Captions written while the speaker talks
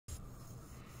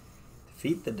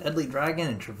Defeat the deadly dragon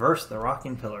and traverse the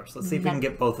rocking pillars. Let's see if we can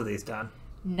get both of these done.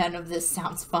 None of this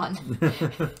sounds fun.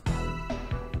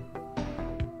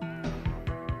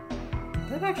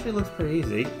 That actually looks pretty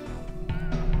easy.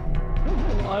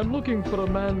 I'm looking for a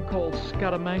man called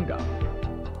Scaramanga.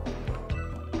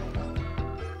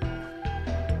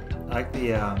 I like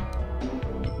the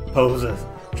poses.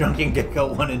 Drunken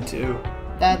Gecko 1 and 2.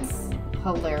 That's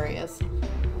hilarious.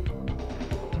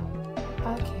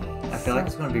 Okay. I feel like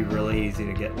it's going to be really easy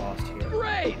to get lost here.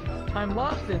 Great! I'm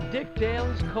lost in Dick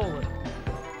Dale's colon.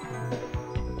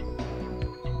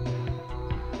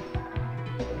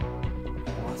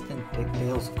 Lost in Dick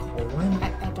Dale's colon? I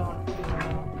don't know.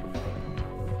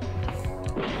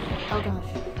 Oh gosh.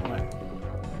 What?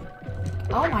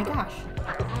 Oh my gosh.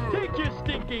 Take your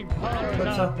stinking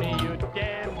paws off me, you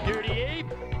damn dirty ape!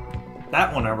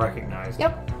 That one I recognized.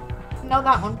 Yep. No,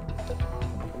 that one.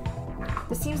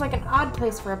 This seems like an odd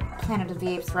place for a Planet of the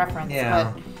Apes reference,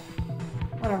 Yeah. but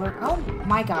whatever. Oh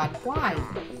my god, why?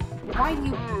 Why do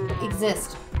you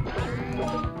exist?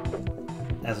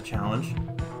 As a challenge.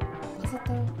 Is it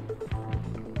though?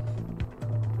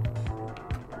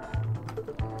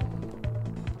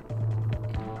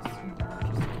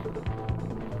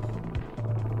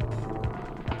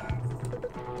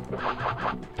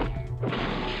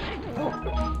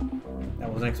 Oh. I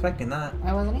wasn't expecting that.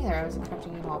 I wasn't either. I was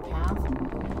expecting you to all path.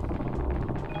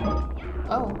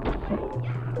 Oh.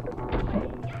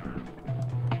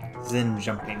 Zen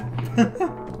jumping. Yes.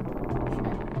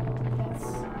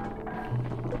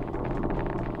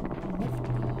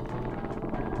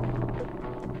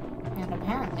 And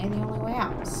apparently the only way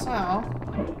out. So. I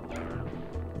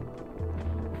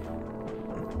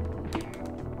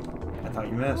thought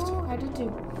you missed. Oh, I did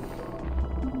too.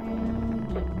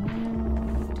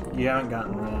 You haven't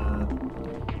gotten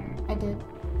the... I did.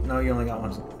 No, you only got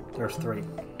one. There's 3. You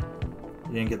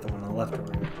didn't get the one on the left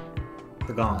over here.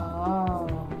 The gong. Oh.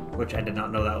 Which I did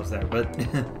not know that was there, but...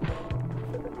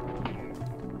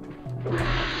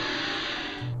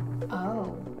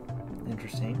 Oh.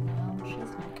 Interesting. No, she's not.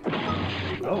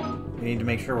 Oh, we need to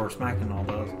make sure we're smacking all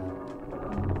those.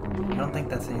 I don't think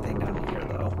that's anything down here,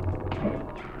 though.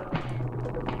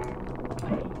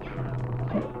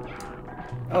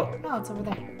 Oh, No, it's over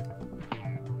there.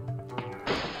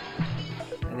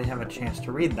 I didn't have a chance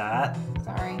to read that.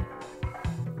 Sorry.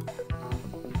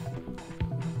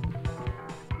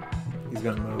 He's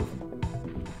gonna move.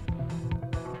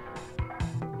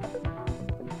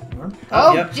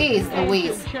 Oh, yep. jeez,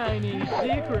 Louise. Chinese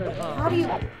secret, huh? How do you...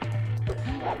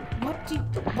 What do you...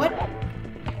 What?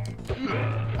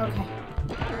 Okay.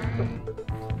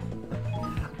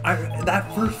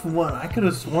 That first one, I could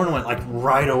have sworn went like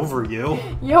right over you.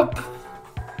 Yup.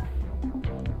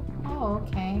 Oh,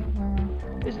 okay. We're...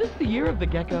 Is this the year of the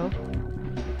gecko?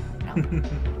 No.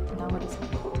 No, it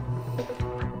isn't.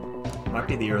 Might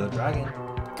be the year of the dragon.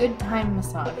 Good time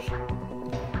massage.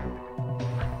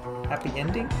 Happy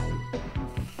ending?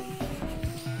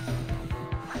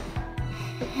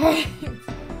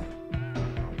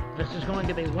 This is going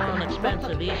to be one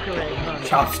expensive Easter egg hunt.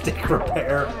 Chopstick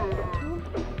repair.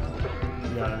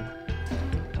 You got him.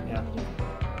 Yeah.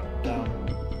 Down.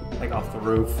 Like off the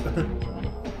roof.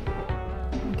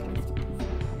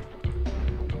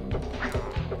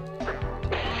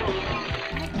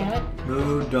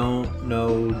 Moo don't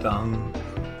know dung.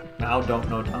 Now don't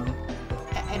know dung.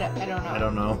 I don't know. I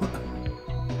don't know.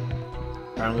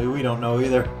 Apparently we don't know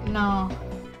either. No.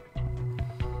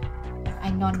 I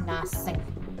know nothing.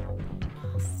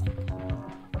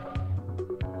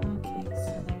 Okay,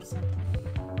 so there's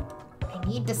I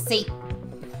need to see.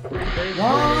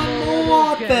 One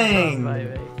more thing!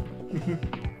 Baby.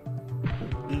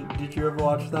 Did you ever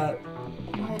watch that?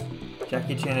 What?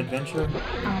 Jackie Chan Adventure?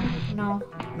 No.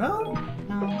 No?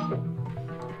 No.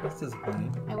 That's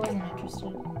disappointing. I wasn't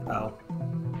interested. Oh.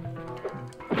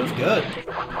 It was good.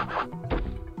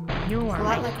 You It's a are lot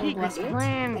my like old secret westerns. I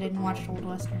friend. didn't watch old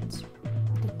westerns.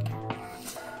 Didn't care.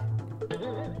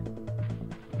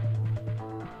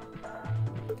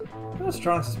 I have a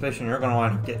strong suspicion you're going to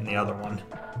wind up getting the other one.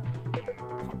 At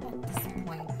this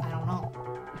point, I don't know.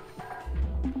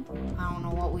 I don't know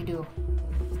what we do.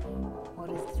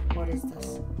 What is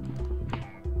this?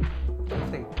 I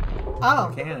think Oh!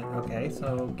 you can. Okay,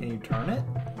 so can you turn it?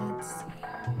 Let's see.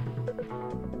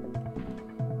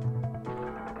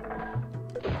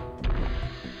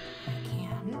 I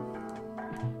can.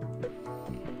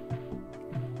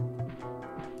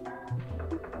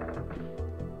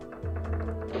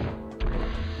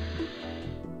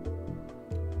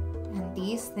 And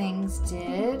these things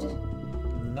did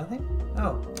Nothing?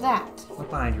 Oh, that. look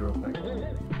behind you real quick.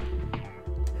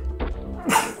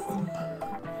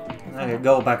 I Okay,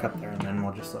 go back up there and then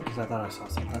we'll just look, because I thought I saw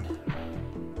something.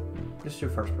 Just do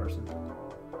first person.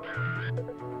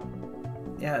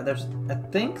 Yeah, there's, I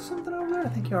think, something over there. I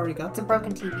think you already got It's a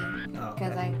broken TV. Oh,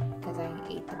 Because okay. I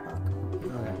ate the bug.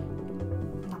 Okay.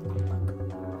 Not the bug.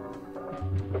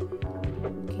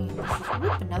 Okay, this is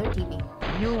whoop, another TV.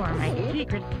 You are my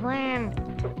secret friend.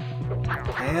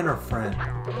 Fan or friend?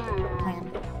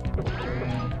 Plan.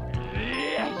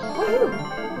 Woohoo!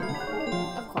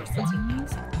 Of course, that's you being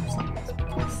sometimes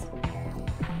because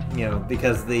You know,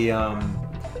 because the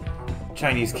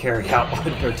Chinese carry-out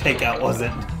or take-out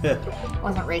wasn't, it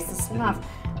wasn't racist enough.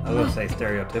 I would say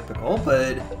stereotypical,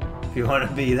 but if you want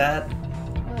to be that, A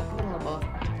little of both.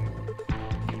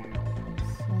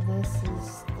 So this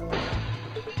is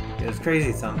the... it was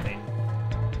crazy something.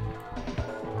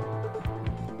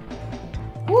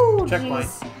 Woo! Checkpoint.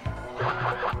 Jeez.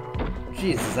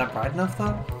 Jeez, is that bright enough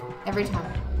though? Every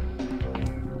time.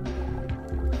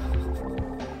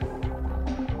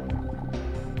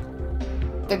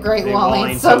 The Great They Wall wall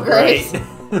ain't so great.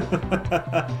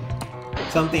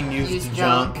 Something used Used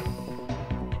junk. junk.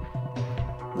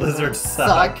 Lizards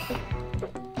suck.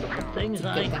 Things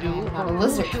I Good thing do I'm not a for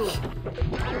lizard.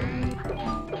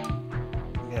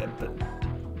 Yeah, but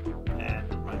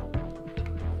never mind.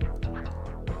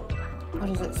 What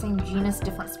is it? Same genus,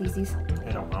 different species?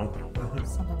 I don't know.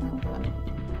 Something like that.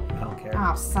 I don't care.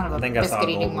 Oh, son of I a think I saw a biscuit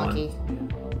eating gold one. monkey.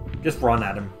 Just run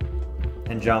at him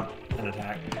and jump and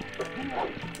attack.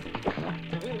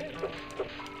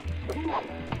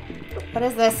 What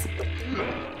is this?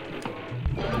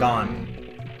 Gone.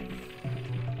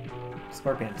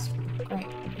 Scorpions. Great.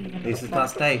 At least it's not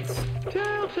snakes.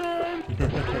 Tail time!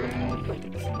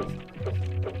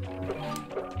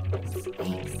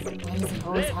 Snakes. Why does it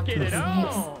always have Let's to get be it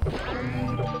snakes? on!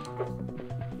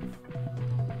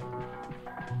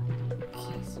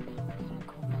 Okay, so now we're gonna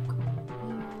go back over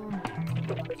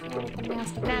here. With the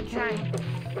nasty That's creature. right.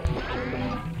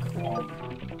 Cool.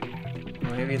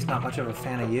 Well, maybe it's not much of a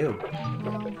fan of you.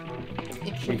 Well, it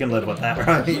You should can live with that,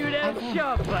 right? You that Okay.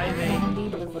 shove, I baby! can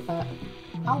indeed live with that.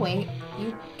 I'll wait.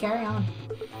 You carry on.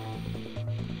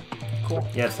 Cool.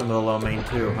 You have some of the lo mein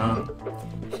too, huh?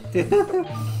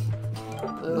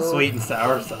 Ooh, Sweet and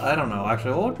sour. I don't know,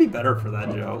 actually. What would be better for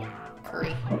that joke?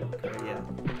 curry. Yeah.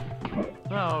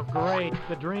 Oh, great.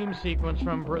 The dream sequence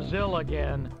from Brazil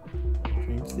again.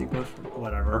 Dream sequence,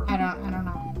 whatever. I don't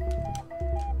know.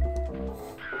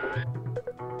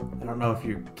 I don't know if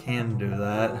you can do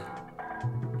that.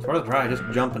 It's worth a try. Just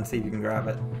jump and see if you can grab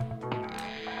it.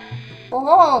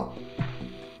 Oh!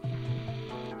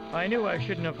 I knew I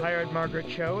shouldn't have hired Margaret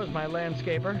Cho as my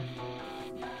landscaper.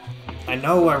 I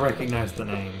know I recognize the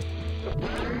name.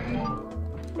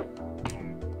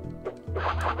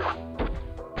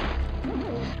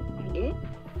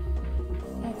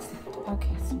 Excellent.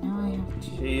 Okay, so now I have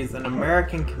to... She's an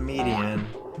American comedian,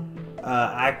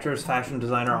 actress, fashion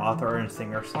designer, author, and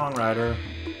singer-songwriter.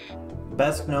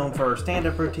 Best known for her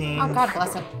stand-up routines, Oh, God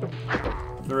bless it.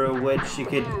 through which she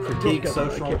could critique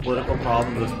social and political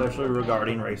problems, especially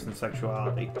regarding race and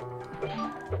sexuality.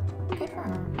 Good for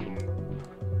her.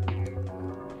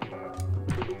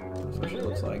 That's what she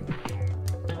looks like.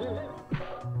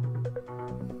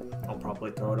 I'll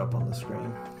probably throw it up on the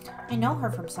screen. I know her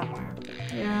from somewhere.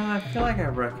 Yeah, I feel like I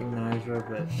recognize her,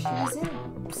 but She was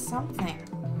in something.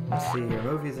 let's see here.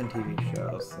 Movies and TV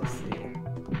shows. Let's see.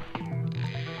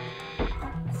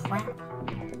 Crap.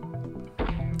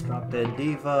 Drop Dead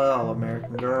Diva, All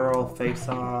American Girl, Face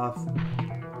Off,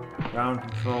 Ground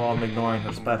Control. I'm ignoring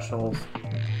her specials.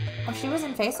 Oh, she was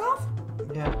in Face Off?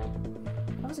 Yeah.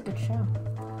 That was a good show.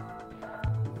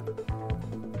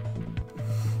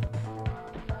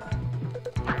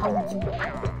 Oh,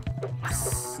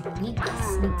 sneak.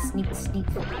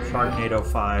 Sharknado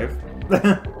 5.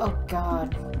 Oh,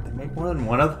 God. They make more than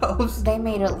one of those? They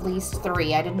made at least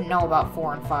 3. I didn't know about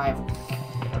 4 and 5.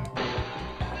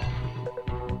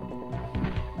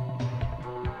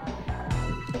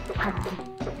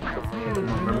 I didn't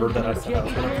remember that I said I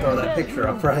was going to throw that picture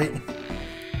up, right?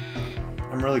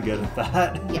 I'm really good at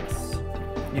that. Yes.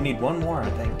 You need one more, I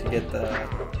think, to get the...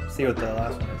 See what the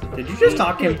last one is. Did you just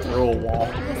knock him through a wall?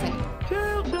 Listen,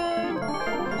 Tail time!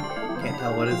 Can't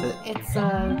tell, what is it? it's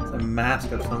a It's a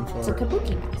mask of some it's a sort.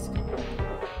 kabuki mask.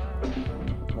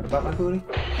 What about my booty?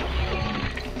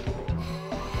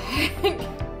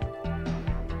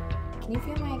 Can you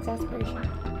feel my exasperation?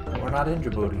 We're not in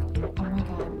Djibouti. Oh my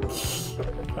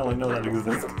God. I only know that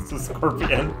exists because it's a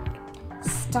scorpion.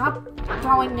 Stop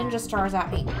throwing ninja stars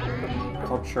at me.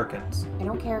 Called shurikens. I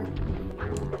don't care.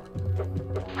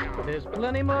 There's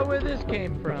plenty more where this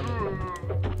came from.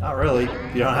 Not really.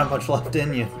 You don't have much left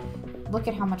in you. Look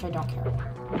at how much I don't care.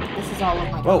 This is all of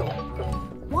my Whoa. don't care.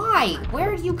 Why?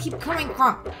 Where do you keep coming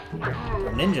from?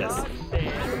 Ninjas.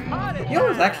 You know,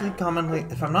 it's actually commonly,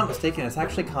 if I'm not mistaken, it's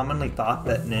actually commonly thought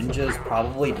that ninjas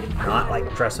probably did not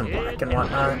like dress in black and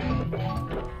whatnot.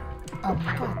 Oh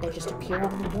my god, they just appear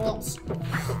over the walls.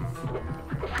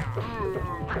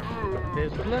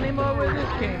 There's plenty more where this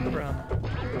came from.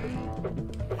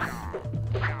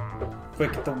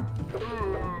 Quick,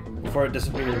 before it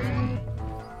disappears.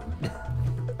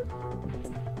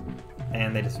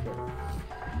 And they disappear.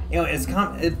 You know,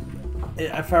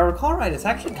 if I recall right, it's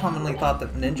actually commonly thought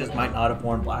that ninjas might not have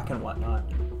worn black and whatnot.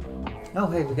 Oh,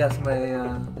 hey, we got somebody,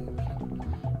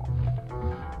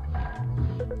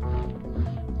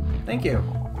 Thank you.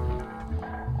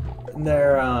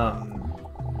 They're, I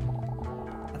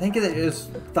think it is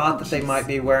thought that they might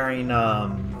be wearing,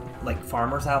 like,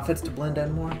 farmers' outfits to blend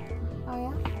in more. Oh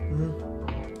yeah? Mm-hmm.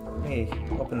 Let me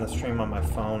open the stream on my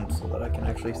phone so that I can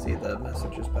actually see the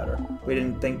messages better. We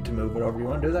didn't think to move it over. You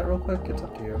want to do that real quick? It's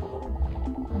up to you.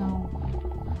 No.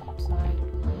 Sorry.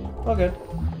 All good.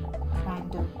 Trying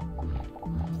to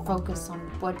focus on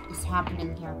what is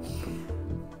happening here.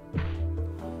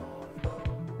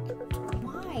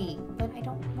 Why? But I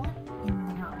don't want in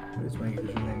there. What is my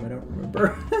username? I don't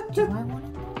remember. Do I want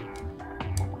in there?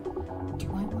 Do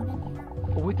I want in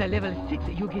here? With a level 6,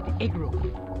 you get egg roll.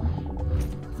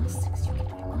 Level 6, you get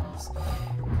animals.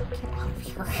 Get out of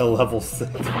here. The level 6.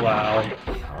 Wow.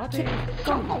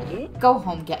 Go home. Go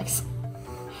home, guys.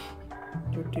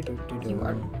 You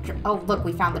are. Oh, look,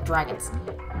 we found the dragons.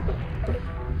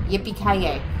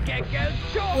 Yippee-ki-yay. Gecko,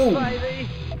 short, baby!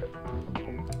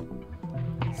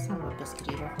 Son of a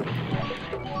biscuit eater.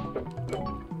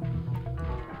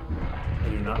 I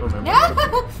do not remember. No!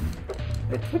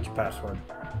 A Twitch password.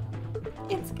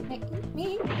 It's gonna eat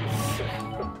me.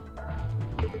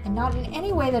 And not in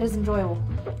any way that is enjoyable.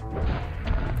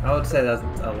 I would say that's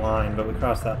a line, but we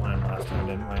crossed that line last time,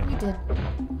 didn't We we? did.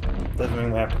 Doesn't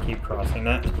mean we have to keep crossing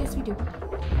it. Yes, we do.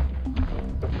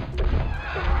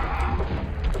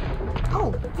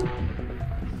 Oh!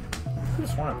 I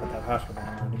just want to put that password on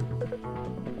already.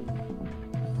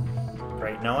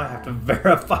 Great, now I have to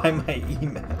verify my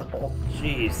email.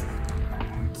 Jeez.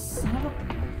 Son of a...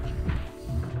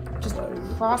 Just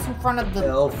cross in front of the...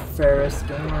 Bill Ferris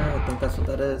Gamer, I think that's what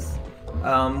that is.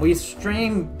 We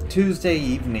stream Tuesday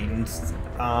evenings,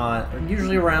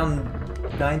 usually around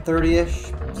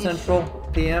 9:30ish Central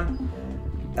PM.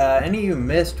 Any of you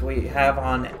missed, I have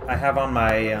on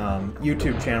my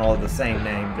YouTube channel of the same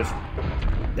name. Just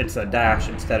it's a dash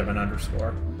instead of an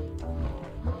underscore.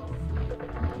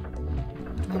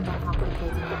 Depends on how quickly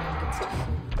the animal gets to shoot.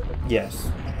 Yes.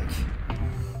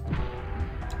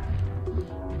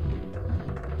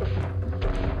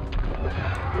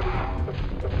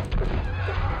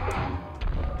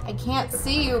 I can't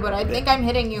see you, but I think I'm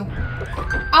hitting you.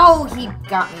 Oh, he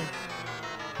got me.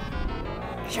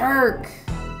 Jerk.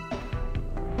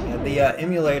 Yeah, the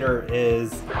emulator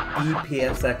is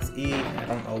EPSXE. I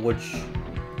don't know which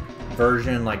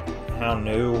version, like how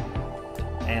new.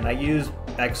 And I use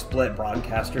XSplit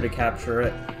Broadcaster to capture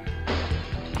it.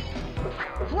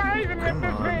 Come on,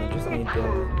 I just need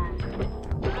to...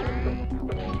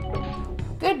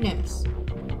 Good news.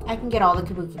 I can get all the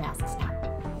kabuki masks now.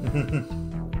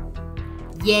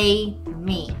 Yay,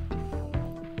 me.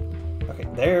 Okay,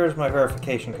 there's my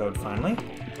verification code finally.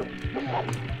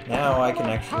 Now I can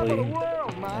actually...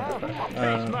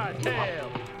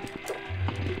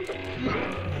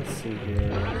 let's see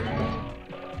here.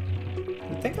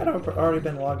 I think I'd already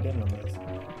been logged in on this.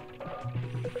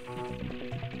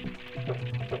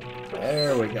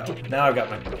 There we go. Now I've got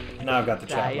the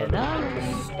chat loaded.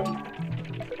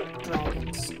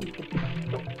 Dragons, stupid.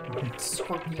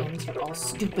 Scorpions, you're all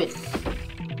stupid.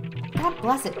 God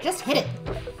bless it, just hit it.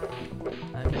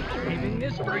 I've been saving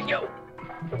this for you.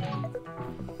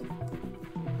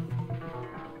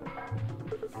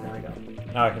 There we go.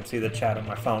 Now I can see the chat on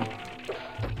my phone.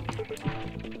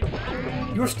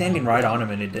 You were standing right on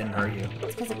him and it didn't hurt you.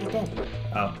 It's because it was dead.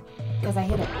 Oh. Because I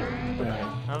hit it. Okay.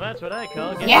 Now that's what I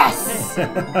call getting Yes!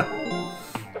 How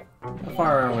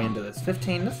far are we into this?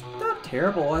 15? That's not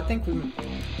terrible. I think we... Do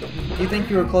you think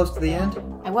you were close to the end?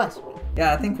 I was.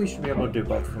 Yeah, I think we should be able to do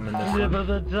both of them in this Tip one. of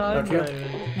the time, Don't you?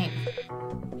 baby. Maybe.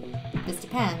 This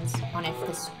depends on if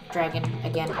this dragon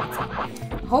again hits me.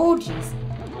 Oh, jeez.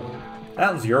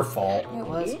 That was your fault. It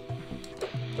was.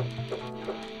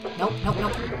 Nope, nope,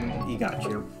 nope. He got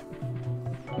you.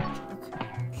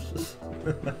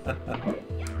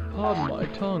 Pardon my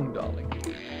tongue, darling.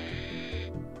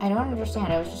 I don't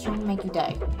understand. I was just trying to make you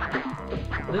die.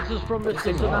 This is from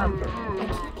Mr. Samantha. I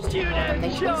can't just You ignore them. They done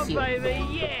chase jump, you. baby,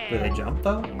 yeah! Do they jump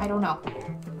though? I don't know.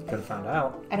 Could have found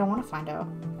out. I don't want to find out.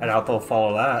 I doubt they'll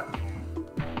follow that.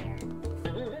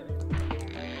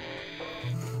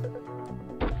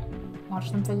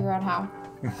 Watch them figure out how.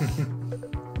 I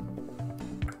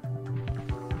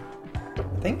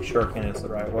think shuriken is the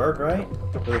right word, right?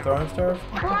 For the throwing stars?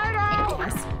 I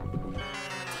guess.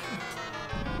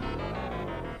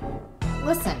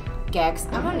 Listen, Gex,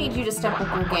 I'm gonna need you to step up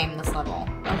your game this level,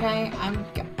 okay? I'm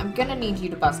gonna need you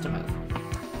to bust a move.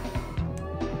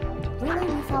 Really?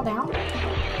 We fell down?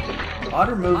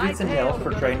 Modern movies and tales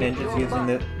portray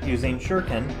ninjas using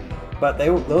shuriken, but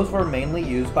those were mainly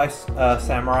used by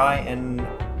samurai and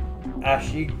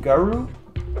ashigaru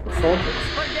soldiers.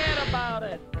 Forget about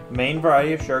it. Main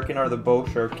variety of shuriken are the bow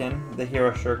shuriken, the hero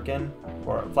shuriken,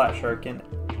 or flat shuriken,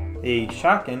 the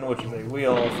shaken, which is a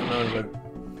wheel, also known as a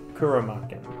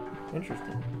kuramaken.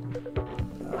 Interesting.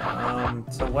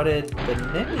 So what did the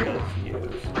ninjas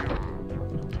use?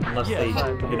 Unless Yes, they, I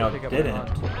you know, think I'm didn't. not.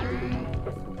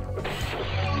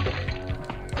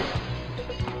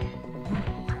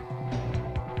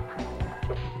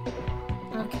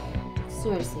 Okay.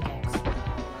 Seriously, Gex.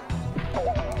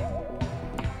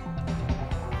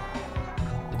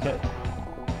 Okay.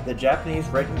 The Japanese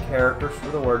written characters for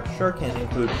the word shuriken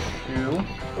include shu,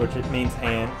 which it means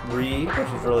hand, ri, which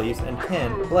is release, and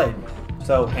ken, blade.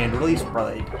 So, hand release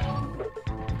blade.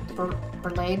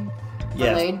 Berlade?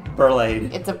 Yes, Berlade?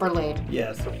 blade. It's a berlade.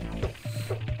 Yes.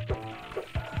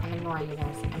 I'm ignoring you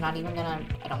guys. I'm not even gonna...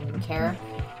 I don't even care.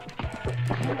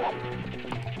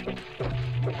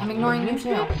 I'm ignoring you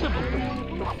too.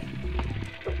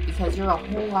 Because you're a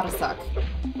whole lot of suck.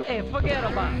 Hey, forget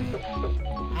about it.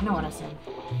 I know what I said.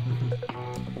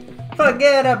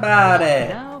 Forget about it!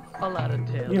 Now, a lot of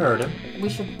tales. You heard him. We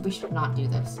should not do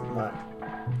this. What?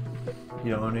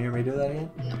 You don't want to hear me do that again?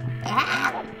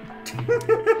 Ah!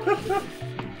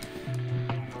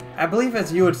 I believe,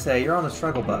 as you would say, you're on the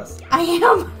struggle bus. I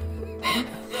am.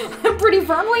 I'm pretty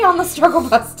firmly on the struggle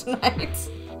bus tonight.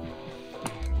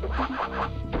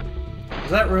 Is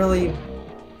that really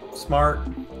smart?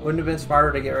 Wouldn't it have been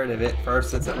smarter to get rid of it first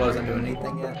since it wasn't doing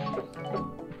anything yet?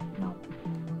 No. No?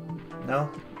 No.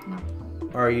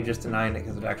 Or are you just denying it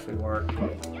because it actually worked?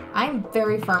 I'm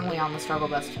very firmly on the struggle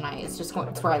bus tonight. It's just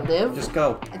it's where I live. Just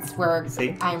go. It's where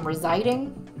See? I'm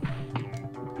residing.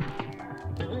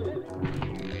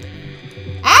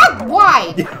 Ah!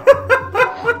 Why?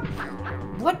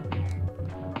 What?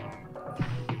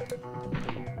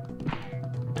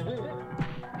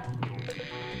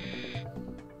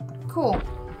 Cool.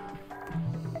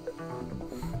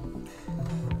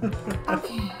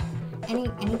 Okay.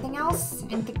 Anything else?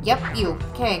 Yep, you.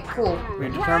 Okay, cool. We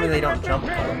determined they don't jump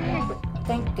though.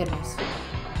 Thank goodness. Okay,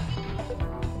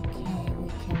 we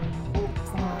can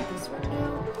fall out this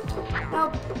window.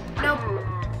 Nope. Nope.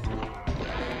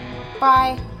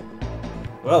 Bye.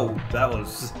 Whoa, that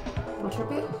was... Will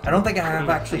trippy? I don't think I have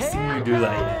actually seen you do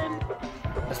that yet.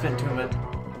 I spent 2 minutes.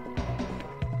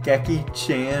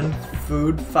 Geki-chan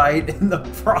food fight in the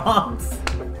Bronx.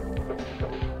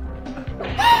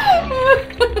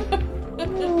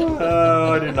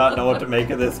 Oh, I do not know what to make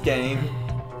of this game.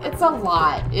 It's a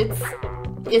lot. It's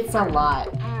a lot.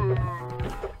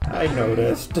 I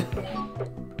noticed.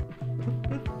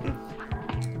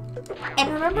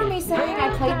 And remember me saying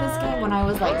I played this game when I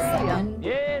was like 7?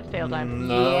 Yeah, it's tail time.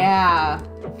 No. Yeah.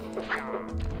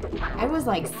 I was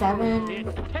like 7.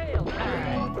 It's tail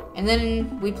time. And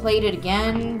then we played it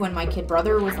again when my kid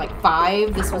brother was like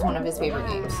 5. This was one of his favorite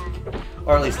games.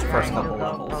 Or at least the first couple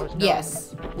levels.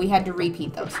 Yes, we had to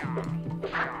repeat those.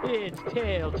 It's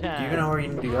tail time. Do you even know where you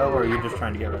need to go, or are you just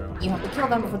trying to get rid of them? You have to kill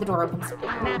them before the door opens.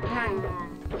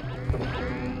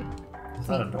 It's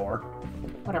not a door.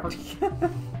 Whatever.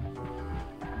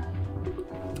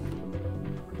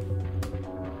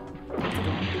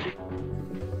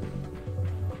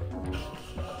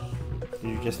 Do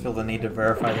you just feel the need to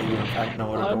verify that you in fact know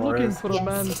what a I'm door looking is? for a Yes.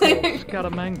 man called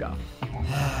Scaramanga.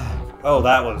 Oh,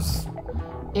 that was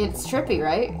It's trippy,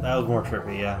 right? more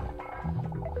trippy, yeah.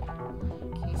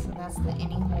 Okay, so that's the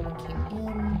any hole we came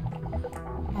in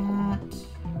at.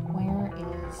 Where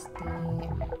is the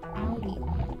Audi?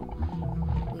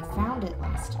 We found it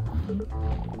last time.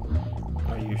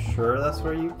 Are you sure that's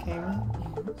where you came in?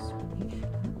 Yes, pretty sure.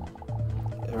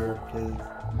 Or is...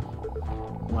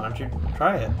 Why don't you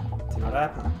try it? See what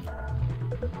happens.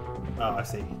 Oh, I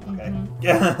see. Okay.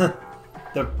 Yeah.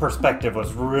 The perspective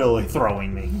was really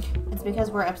throwing me. It's because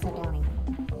we're upside downing.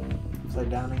 Upside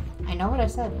downing. I know what I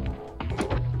said.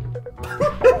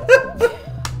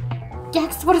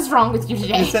 Gex, what is wrong with you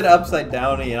today? You said upside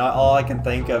downy, and all I can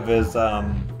think of is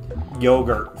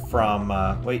yogurt from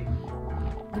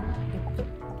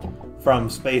from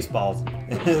Spaceballs.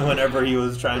 Whenever he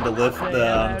was trying to lift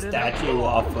the statue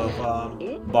off of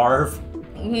Barf.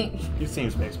 You've seen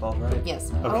Spaceballs, right?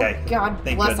 Yes. Okay. Oh, God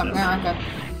Thank bless goodness. America.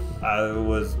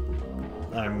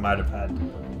 I might have had.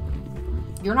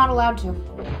 You're not allowed to.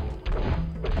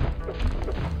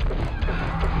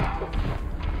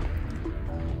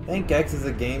 I think Gex is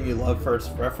a game you love for its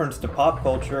reference to pop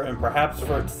culture and perhaps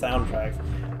for its soundtracks,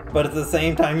 but at the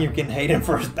same time you can hate him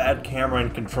for his bad camera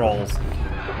and controls.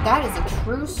 That is a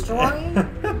true story.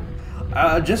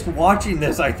 Just watching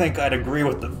this, I think I'd agree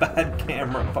with the bad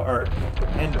camera part.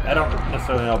 And I don't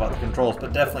necessarily know about the controls,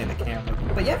 but definitely the camera.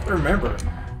 But you have to remember,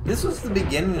 this was the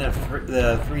beginning of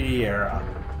the 3D era.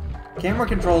 Camera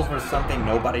controls were something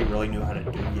nobody really knew how to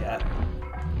do yet.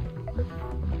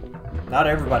 Not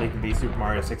everybody can be Super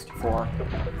Mario 64.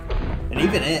 And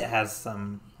even it has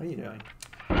some... What are you doing?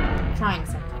 Trying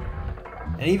something.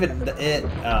 And even it, you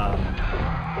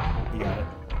got it.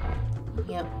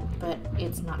 Yep, but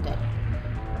it's not dead.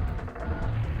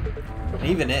 And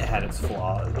even it had its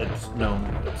flaws. It's known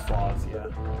its flaws, yeah.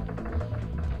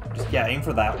 Just, aim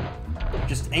for that one.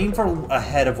 Just aim for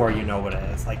ahead of where you know it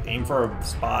is. Like, aim for a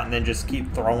spot and then just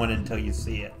keep throwing until you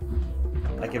see it.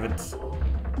 Like, if it's...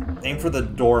 Aim for the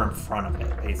door in front of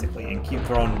it, basically, and keep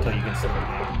throwing until you can see it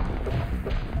again.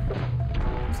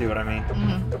 See what I mean?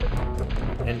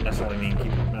 Mm-hmm. I didn't necessarily mean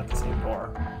keep looking at the same door.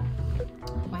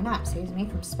 Why not? Saves me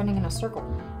from spinning in a circle.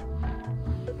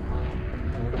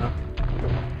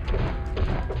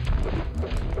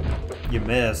 You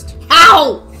missed.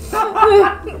 Ow!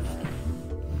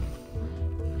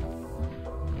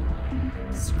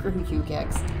 Screw you,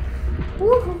 Gex.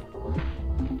 Woohoo!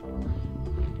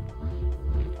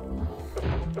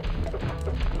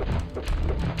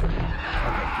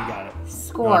 Okay, you got it.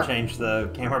 Score. You want to change the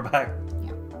camera back?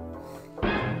 Yeah.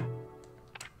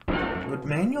 Would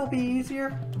manual be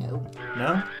easier? No.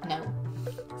 No? No.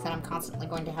 Said I'm constantly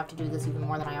going to have to do this even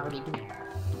more than I already do.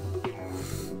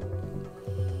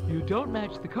 You don't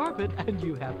match the carpet, and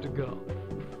you have to go.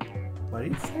 What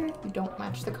did you say? You don't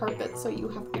match the carpet, so you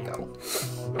have to go.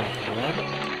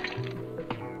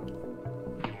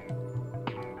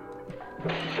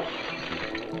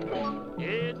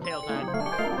 It's tail time.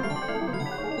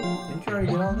 Didn't you already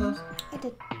get all those? I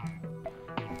did.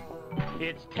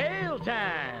 It's tail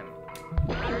time.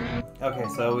 Okay,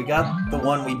 so we got the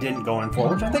one we didn't go in for,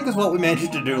 which I think is what we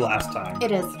managed to do last time.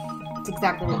 It is. It's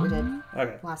exactly what we did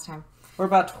Okay. last time. We're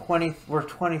about 20, we're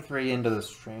 23 into the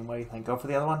stream. What do you think? Go for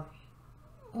the other one?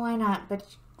 Why not?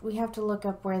 But we have to look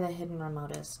up where the hidden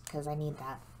remote is, because I need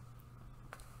that.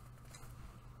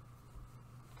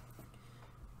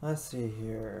 Let's see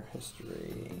here.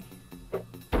 History.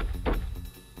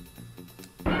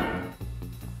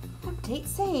 Update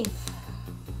save.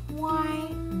 Why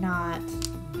not?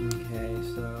 Okay,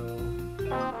 so...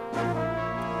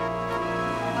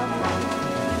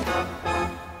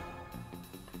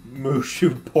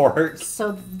 Mushu ports.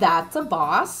 So that's a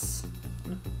boss?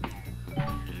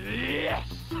 Yes.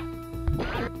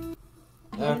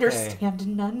 I understand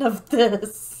none of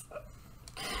this.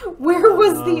 Where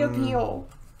was the appeal?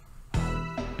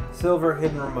 Silver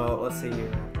hidden remote. Let's see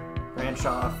here. Branch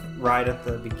off right at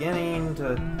the beginning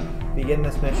to begin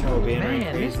this mission. We'll be entering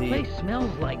Man, this crazy place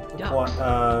smells like duck.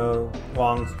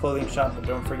 Wong's clothing shop, but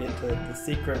don't forget the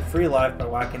secret free life by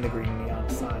whacking the green neon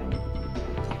sign.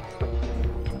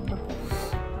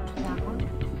 That one?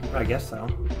 I guess so.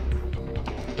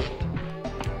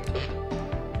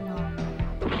 No.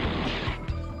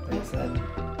 Like I said,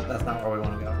 that's not where we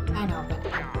want to go. I know, but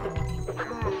I'm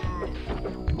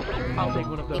looking. I'll take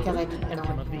one of those. Because I didn't and know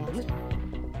some what of it was. these.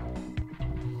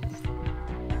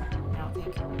 I don't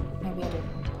think. Maybe I didn't.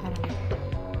 I don't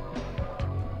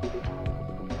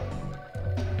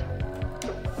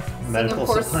know. Medical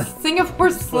supply. Singapore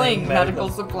Sling medical medical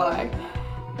supply.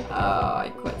 Oh,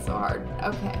 I quit so hard.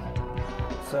 Okay.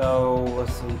 So,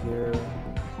 let's see here.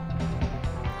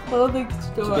 Clothing To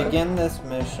store. begin this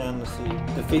mission, let's see.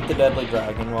 Defeat the deadly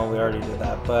dragon. Well, we already did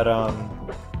that, but,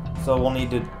 so we'll need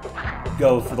to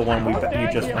go for the one you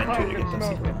just went to get the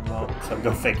secret remote. So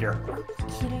go figure.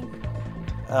 Kidding.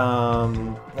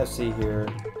 Let's see here.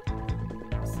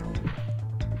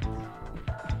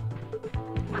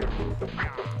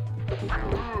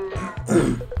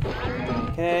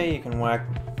 Okay, you can whack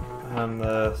on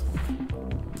the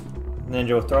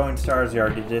ninja with throwing stars. You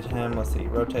already did him. Let's see,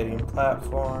 rotating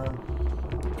platform.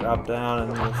 Drop down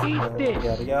and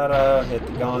yada yada. Hit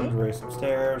the gun, raise some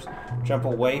stairs. Jump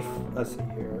away. Let's see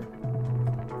here.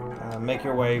 make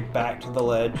your way back to the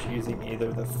ledge using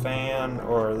either the fan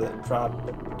or the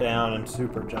drop down and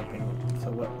super jumping.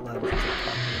 So what ledge is it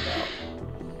talking about?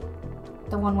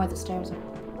 The one where the stairs are.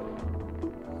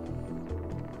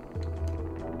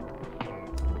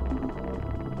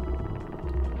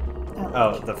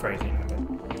 Oh, the phrasing.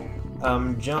 Okay.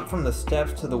 Jump from the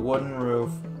steps to the wooden roof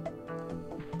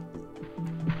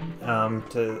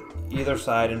to either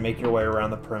side and make your way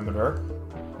around the perimeter.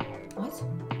 What?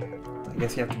 I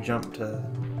guess you have to jump to...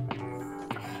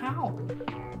 How?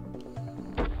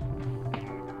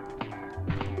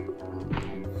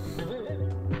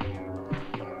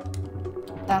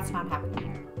 That's not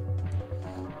happening.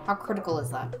 How critical is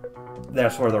that?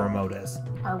 That's where the remote is.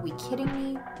 Are we kidding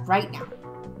me? Right now.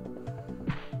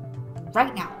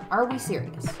 Right now. Are we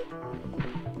serious?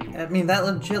 I mean, that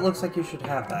legit looks like you should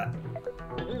have that.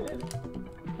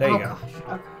 There you go. Gosh.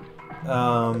 Okay.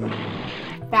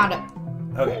 Found it.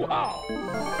 Okay.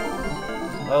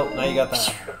 Oh, now you got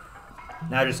that.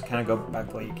 Now just kind of go back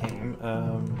the way you came.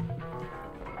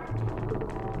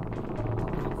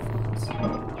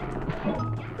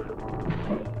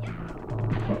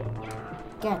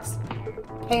 Gex,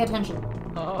 pay attention.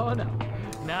 Oh no,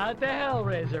 not the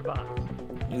Hellraiser box.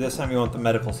 This time you want the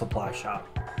medical supply shop,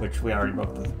 which we already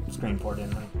broke the screen for,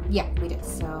 didn't we? Yeah, we did.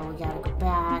 So we gotta go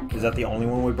back. Is that the only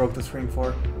one we broke the screen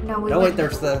for? No, we No, went- wait,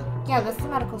 there's the... Yeah, that's the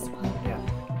medical supply. Yeah.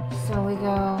 So we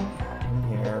go... In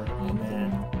here, and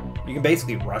then... You can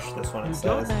basically rush this one, it You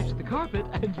don't says. match the carpet,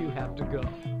 and you have to go.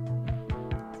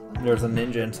 There's a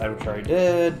ninja inside, which I already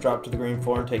did. Drop to the green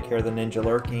floor and take care of the ninja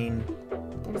lurking.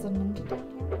 There's a ninja down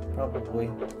here. Probably.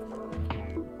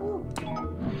 Ooh.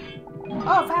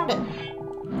 Oh, found it.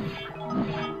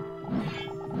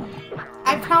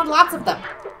 I found lots of them.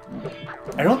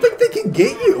 I don't think they can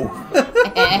get you!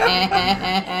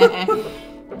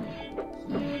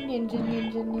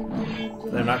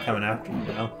 Ninja. They're not coming after you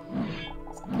now.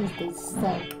 Because they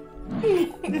suck.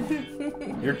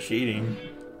 You're cheating.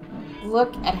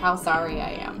 Look at how sorry I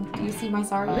am. Do you see my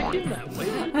sorry Look eyes? at that way.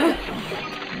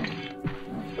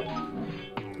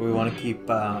 Do we want to keep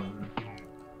going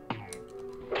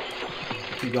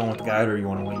with the guide, or you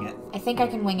want to wing it? I think I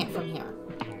can wing it from here.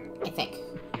 I think.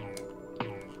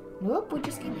 Nope, we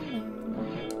just came in there.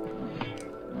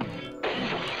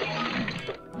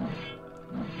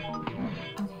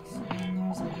 Okay, so then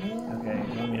there's a lid. Okay,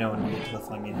 let me know when you get to the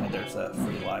flaming head. There's a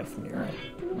free life near it.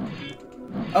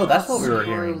 Oh, that's what we were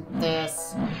hearing. Screw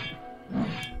this.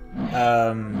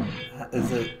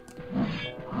 Is it...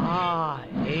 Ah,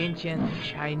 ancient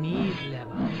Chinese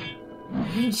level.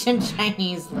 Ancient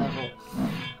Chinese level.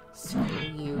 Screw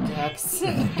you, Gex.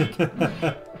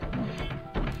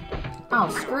 Oh,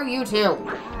 screw you too.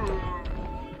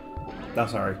 I'm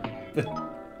sorry. What the hell?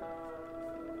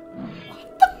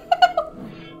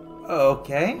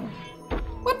 Okay.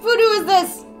 What voodoo is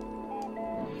this?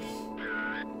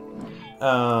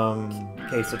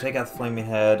 Okay, so take out the flaming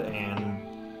head and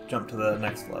jump to the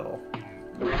next level.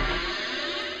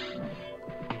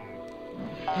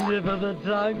 Tip of the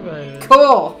tongue, baby.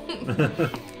 Cool.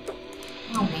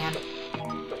 Oh man.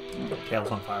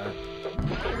 Tail's on fire.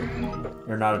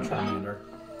 You're not a Charmander.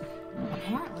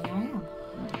 Apparently I am.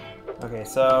 Okay,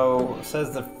 so it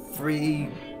says the free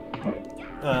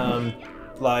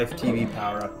live TV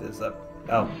power up is up.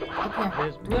 Oh, Up here.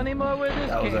 There's plenty more where this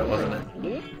that was came it, wasn't from.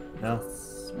 it? No?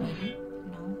 Maybe.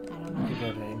 No, I don't know. Keep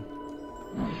rotating.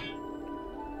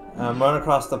 Run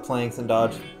across the planks and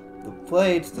dodge the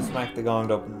blades to smack the gong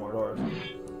to open more doors.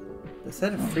 It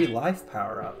said a free life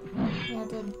power up. Yeah, I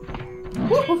did.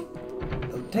 Woo!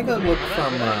 Take a look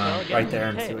from right there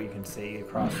and see what you can see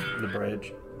across the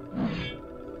bridge. I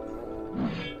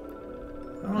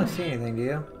don't really see anything, do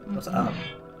you? What's up?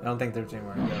 I don't think there's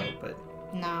anywhere to go, but...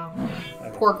 No.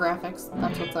 Okay. Poor graphics.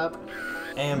 That's what's up.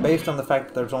 And based on the fact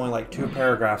that there's only like 2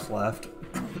 paragraphs left,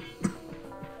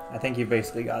 I think you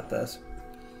basically got this.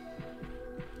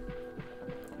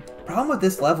 Problem with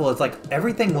this level is like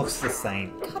everything looks the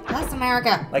same. God bless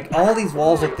America. Like all these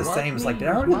walls look the same. It's like, did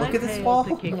I already look at this wall?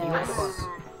 Yes.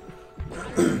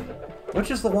 Which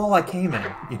is the wall I came in,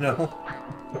 you know?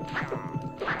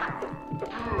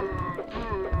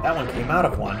 That one came out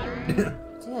of one. It did.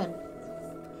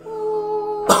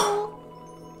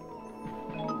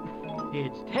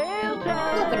 It's tail Look,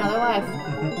 time. another life.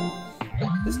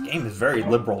 This game is very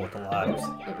liberal with the lives.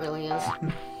 It really is.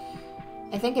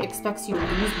 I think it expects you to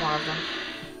use more of them.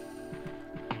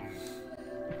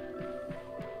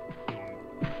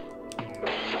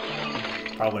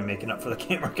 Probably making up for the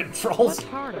camera controls. What's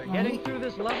harder, getting through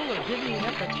this level or divvying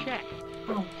up a check?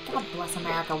 Oh, God bless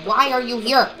America. Why are you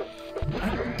here?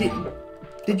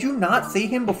 Did you not see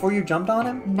him before you jumped on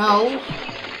him? No.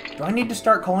 Do I need to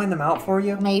start calling them out for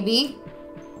you? Maybe.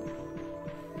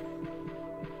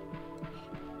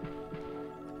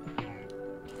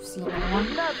 See another You're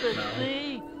one? nothing, No.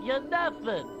 see? You're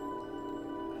nothing.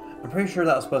 I'm pretty sure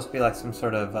that was supposed to be like some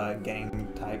sort of gang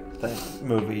type thing,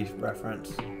 movie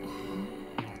reference.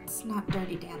 It's not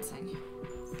Dirty Dancing.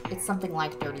 It's something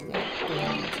like Dirty Dancing.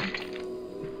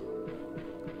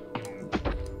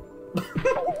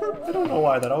 I don't know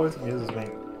why, that always amuses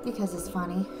me. Because it's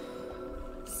funny.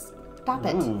 Stop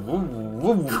it.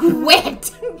 Ooh.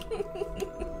 Quit!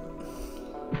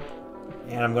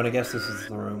 And I'm gonna guess this is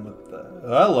the room with the...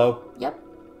 Hello. Yep.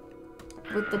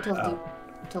 With the tilty.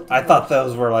 I thought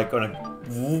those were like gonna...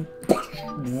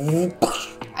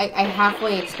 I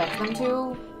halfway expect them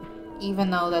to, even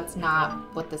though that's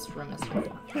not what this room is for.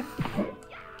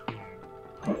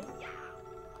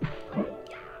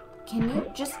 Can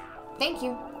you just... Thank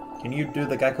you. Can you do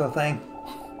the Gecko thing?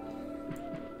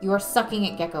 You are sucking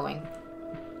at geckoing.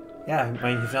 Yeah, I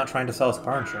mean, he's not trying to sell his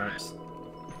car insurance.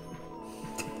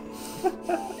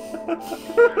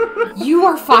 You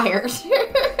are fired.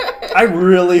 I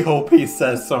really hope he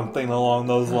says something along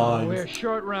those lines. We're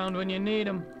short round when you need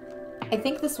them. I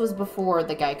think this was before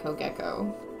the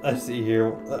Gecko. Let's see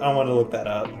here. I want to look that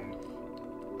up.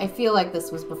 I feel like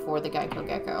this was before the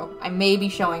Gecko. I may be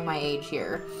showing my age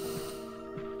here.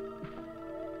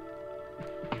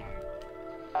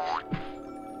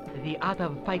 The art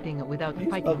of fighting without He's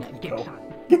fighting okay, Gecko.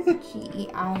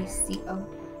 Geico.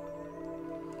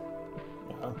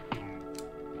 Yeah.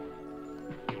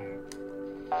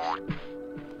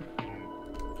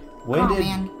 When did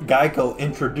man. Geico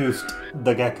introduced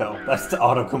the Gecko? That's the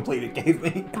autocomplete it gave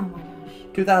me. Oh my gosh.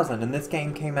 2000, and this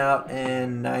game came out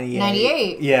in 98.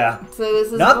 98. Yeah. So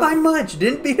this is Not by much.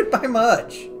 Didn't beat it by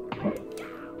much.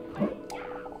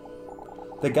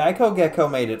 The Geico Gecko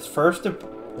made its first...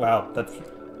 Wow, that's...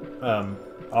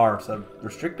 R, so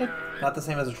restricted? Not the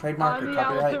same as a trademark or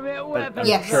copyright? But I'm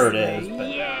Yes. sure it is. But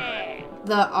Yeah!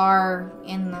 The R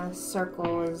in the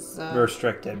circle is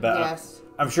restricted, but yes,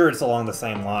 I'm sure it's along the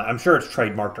same line. I'm sure it's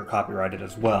trademarked or copyrighted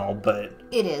as well, but...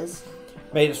 it is.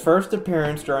 Made its first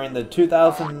appearance during the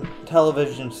 2000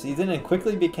 television season and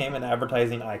quickly became an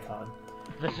advertising icon.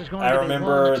 This is going I to be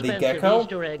remember one the expensive Gecko,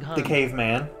 Easter egg hunt. the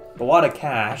caveman, a lot of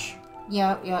cash.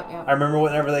 Yep. I remember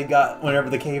whenever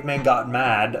the caveman got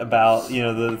mad about,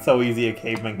 so easy a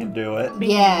caveman can do it.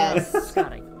 Yes.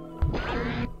 Got it.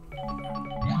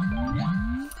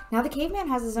 Now the caveman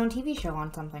has his own TV show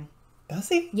on something. Does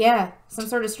he? Yeah, some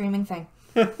sort of streaming thing.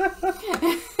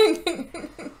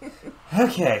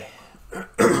 Okay.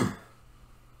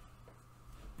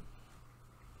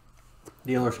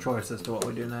 Dealer's choice as to what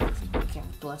we do next. God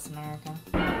bless America.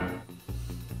 I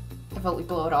vote we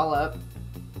blow it all up.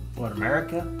 What,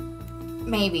 America?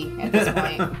 Maybe, at this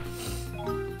point.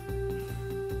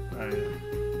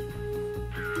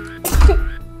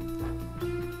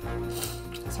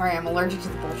 Sorry, I'm allergic to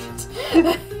the bullshit.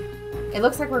 It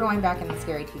looks like we're going back in the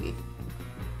scary TV.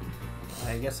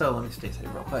 I guess so. Let me stay safe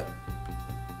real quick.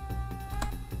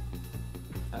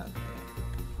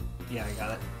 Yeah, I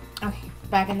got it. Okay,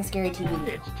 back in the scary TV.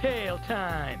 It's tail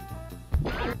time.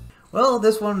 Well,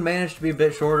 this one managed to be a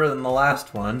bit shorter than the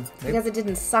last one. Because it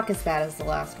didn't suck as bad as the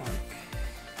last one.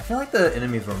 I feel like the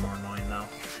enemies were more annoying, though.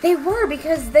 They were,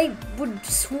 because they would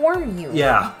swarm you.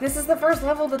 Yeah. This is the first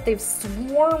level that they've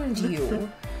swarmed you.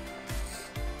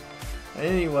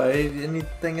 Anyway,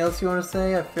 anything else you want to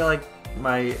say? I feel like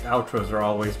my outros are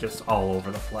always just all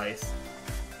over the place.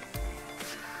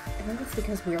 I think it's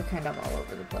because we're kind of all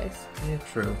over the place. Yeah,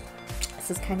 true.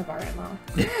 This is kind of our MO.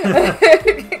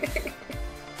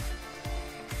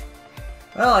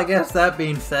 Well, I guess that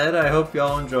being said, I hope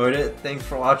y'all enjoyed it. Thanks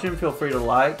for watching. Feel free to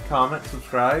like, comment,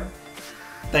 subscribe.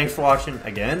 Thanks for watching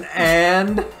again,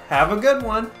 and have a good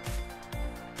one.